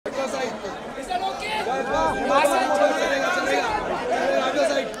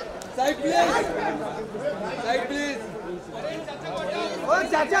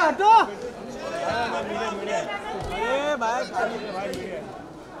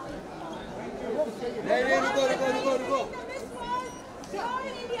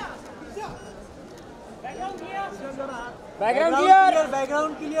Background clear.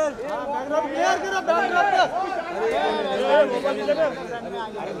 Background clear. Background clear.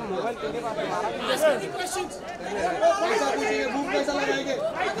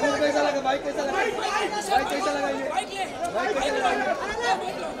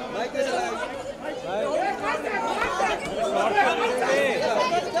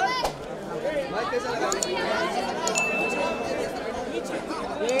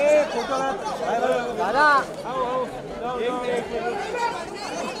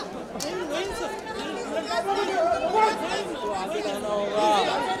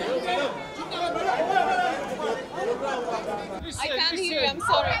 I can't hear you, I'm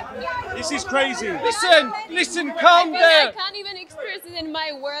sorry. This is crazy. Listen, calm down. I can't even express it in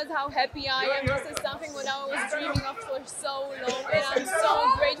my words how happy I am. This is something what I was dreaming of for so long, and I'm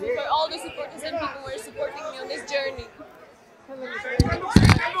so grateful for all the supporters and people who are supporting me on this journey.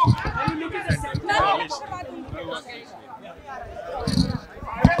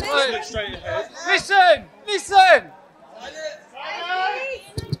 Straight ahead. Listen.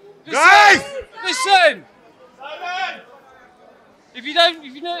 Guys! Listen. If you're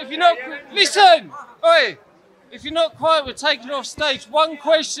not, listen. Oi, if you're not quiet, we're taking off stage. One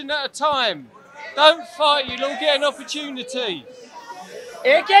question at a time. Don't fight. You'll all get an opportunity.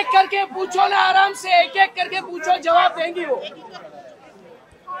 एक-एक करके पूछो ना आराम से एक-एक करके पूछो जवाब देंगी वो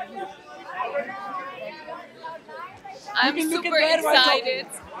I'm super excited.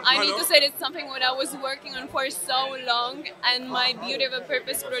 I need to say it's something what I was working on for so long, and my Beauty of a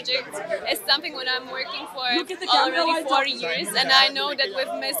Purpose project is something what I'm working for already 4 years, and I know that with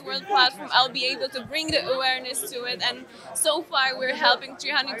Miss World platform I'll be able to bring the awareness to it, and so far we're helping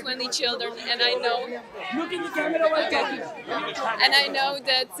 320 children, and I know and I know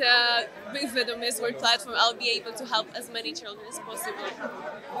that with the Miss World platform I'll be able to help as many children as possible.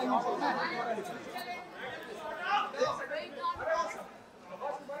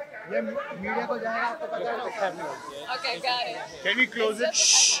 Okay, got it. Can we close it?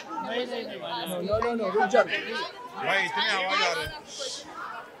 Shh. No, रुक जा भाई इतने आवाज आ रहे हैं.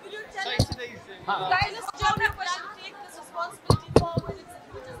 Guys, it's job question. Take this responsibility forward.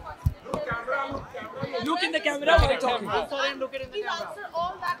 Look in the camera while talking. Look in the camera. Answer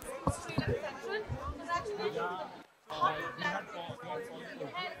all that straight and section. Congratulations. Hot platform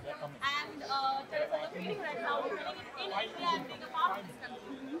and tell us how you're feeling right now. We're winning it in India and being a part of this country.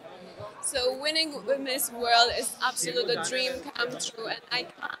 So winning with Miss World is absolutely a dream come true, and I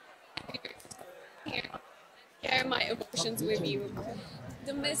can't share my emotions with you.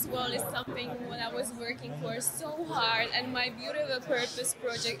 The Miss World is something what I was working for so hard, and my Beauty of a Purpose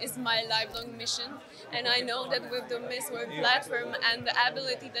project is my lifelong mission. And I know that with the Miss World platform and the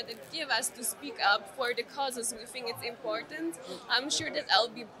ability that it gives us to speak up for the causes we think it's important, I'm sure that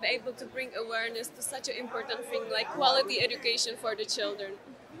I'll be able to bring awareness to such an important thing like quality education for the children.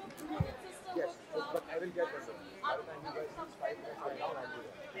 Yes, but I will get this. By the time you guys reach 5 minutes right now, I'll do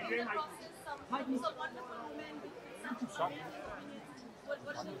it.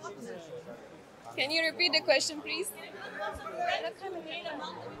 Can you repeat the question, please?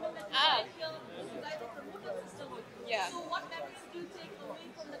 Yeah. So what lessons do you take away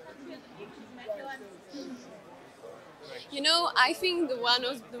from the country and the people you've met here? You know, I think one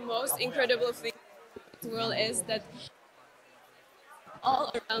of the most incredible things in the world is that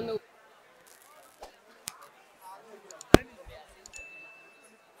all around the world,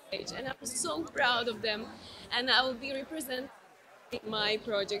 and I'm so proud of them, and I will be representing my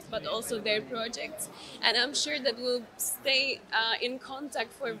projects but also their projects, and I'm sure that we'll stay in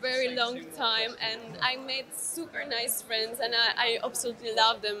contact for a very long time, and I made super nice friends and I absolutely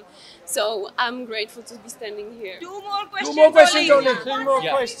love them, so I'm grateful to be standing here. Two more questions only. 3 more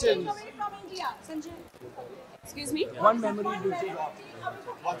questions. Excuse me? One memory do you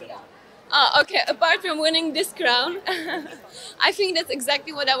Okay, apart from winning this crown, I think that's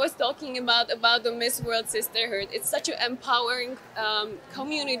exactly what I was talking about the Miss World Sisterhood. It's such an empowering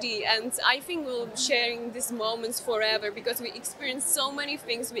community, and I think we'll be sharing these moments forever because we experienced so many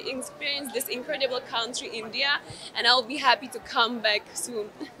things. We experienced this incredible country, India, and I'll be happy to come back soon.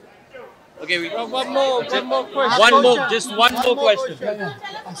 Okay, we got one more question. Just one more question.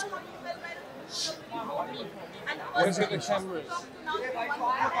 Where's the cameras?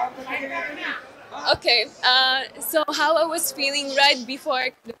 Okay, so how I was feeling right before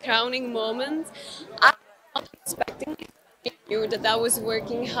the crowning moment, I was expecting. I knew that I was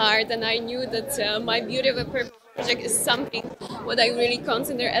working hard, and I knew that my Beauty of a Purpose project is something what I really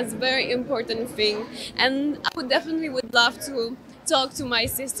consider as very important thing, and I would definitely love to talk to my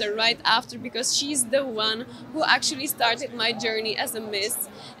sister right after, because she's the one who actually started my journey as a Miss.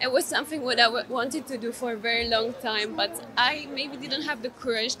 It was something what I wanted to do for a very long time, but I maybe didn't have the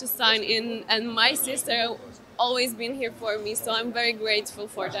courage to sign in, and my sister always been here for me, so I'm very grateful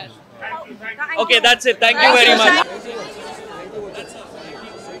for that. Okay, that's it. Thank you very much.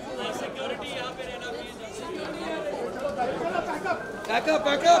 Back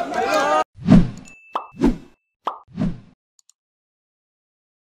up.